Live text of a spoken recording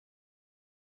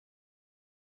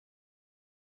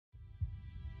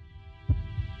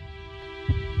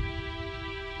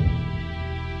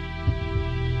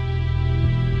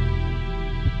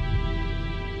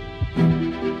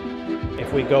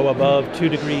we go above 2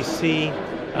 degrees C,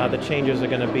 the changes are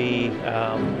going to be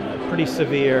pretty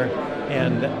severe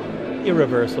and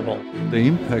irreversible. The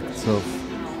impacts of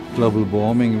global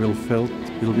warming will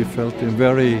be felt in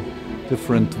very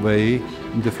different way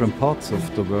in different parts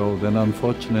of the world, and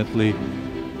unfortunately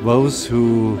those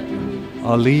who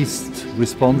are least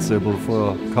responsible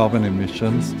for carbon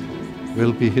emissions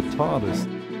will be hit hardest.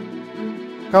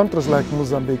 Countries like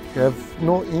Mozambique have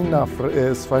no enough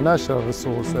financial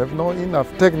resources, have no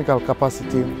enough technical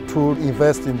capacity to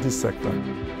invest in this sector.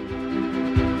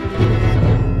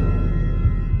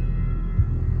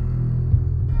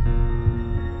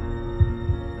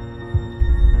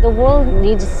 The world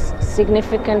needs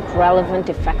significant, relevant,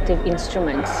 effective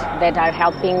instruments that are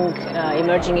helping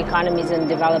emerging economies and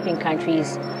developing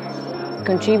countries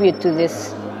contribute to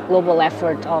this global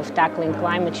effort of tackling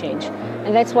climate change.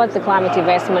 And that's what the climate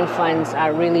investment funds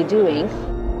are really doing.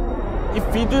 If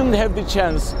we didn't have the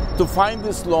chance to find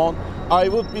this loan, I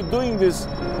would be doing this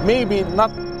maybe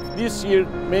not this year,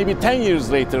 maybe 10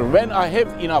 years later when I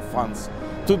have enough funds.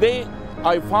 Today,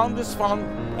 I found this fund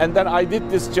and then I did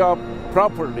this job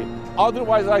properly.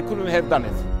 Otherwise, I couldn't have done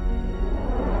it.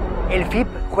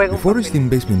 The Forest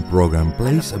Investment Program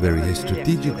plays a very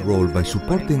strategic role by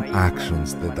supporting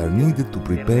actions that are needed to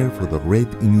prepare for the RED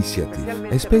initiative,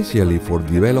 especially for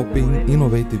developing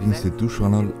innovative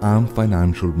institutional and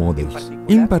financial models.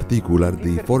 In particular,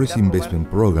 the Forest Investment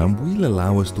Program will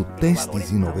allow us to test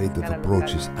these innovative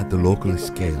approaches at the local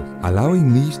scale,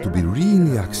 allowing these to be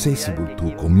really accessible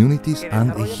to communities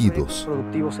and ejidos.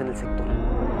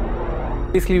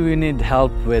 Basically, we need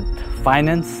help with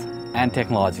finance and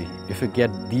technology. If we get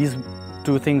these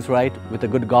two things right with a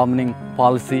good governing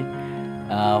policy,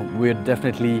 we'll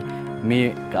definitely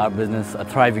make our business a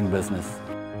thriving business.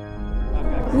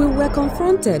 We were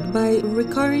confronted by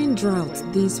recurring drought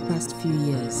these past few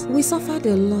years. We suffered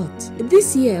a lot.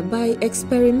 This year, by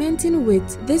experimenting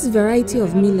with this variety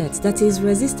of millet that is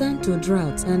resistant to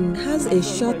drought and has a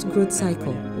short growth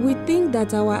cycle, we think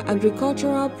that our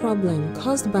agricultural problem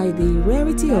caused by the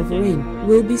rarity of rain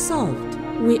will be solved.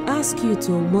 We ask you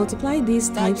to multiply these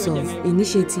types of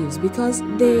initiatives because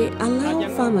they allow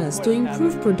farmers to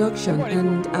improve production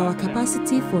and our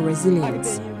capacity for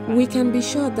resilience. We can be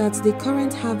sure that the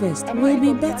current harvest will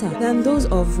be better than those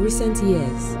of recent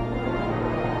years.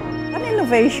 One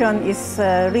innovation is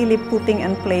really putting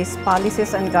in place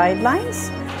policies and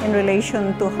guidelines in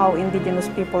relation to how indigenous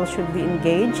people should be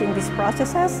engaged in these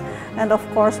processes. And of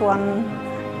course, one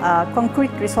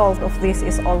concrete result of this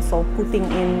is also putting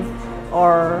in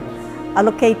or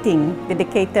allocating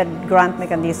dedicated grant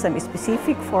mechanism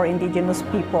specific for indigenous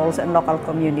peoples and local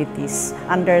communities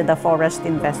under the Forest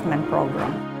Investment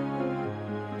Program.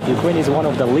 Ukraine is one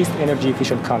of the least energy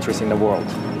efficient countries in the world.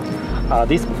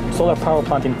 This solar power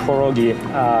plant in Porogi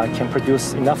can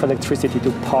produce enough electricity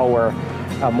to power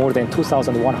more than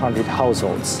 2,100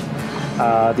 households.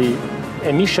 The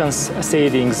emissions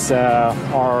savings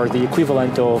are the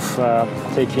equivalent of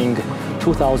taking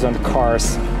 2,000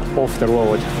 cars off the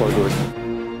road for good.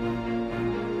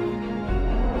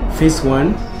 Phase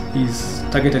 1 is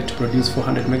targeted to produce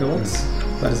 400 megawatts.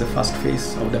 That is the first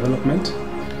phase of development.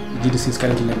 GDC is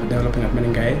currently developing at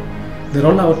Menengai. The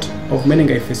rollout of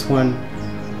Menengai Phase 1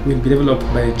 will be developed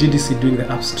by GDC doing the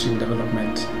upstream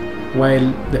development,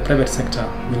 while the private sector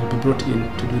will be brought in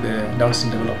to do the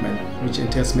downstream development, which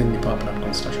entails mainly power plant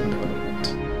construction development.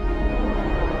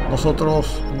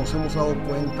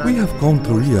 We have come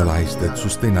to realize that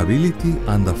sustainability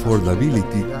and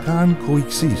affordability can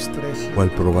coexist while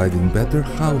providing better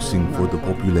housing for the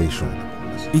population.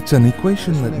 It's an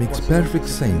equation that makes perfect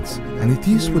sense, and it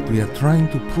is what we are trying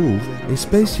to prove,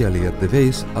 especially at the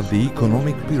base of the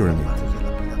economic pyramid.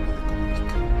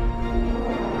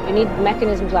 We need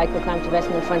mechanisms like the climate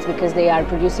investment funds because they are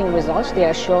producing results, they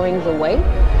are showing the way,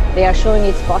 they are showing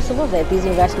it's possible, that these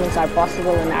investments are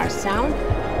possible and are sound.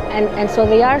 And so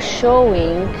they are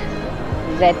showing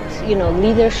that,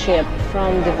 leadership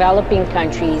from developing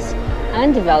countries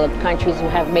and developed countries who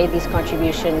have made these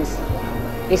contributions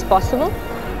is possible,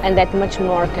 and that much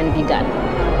more can be done.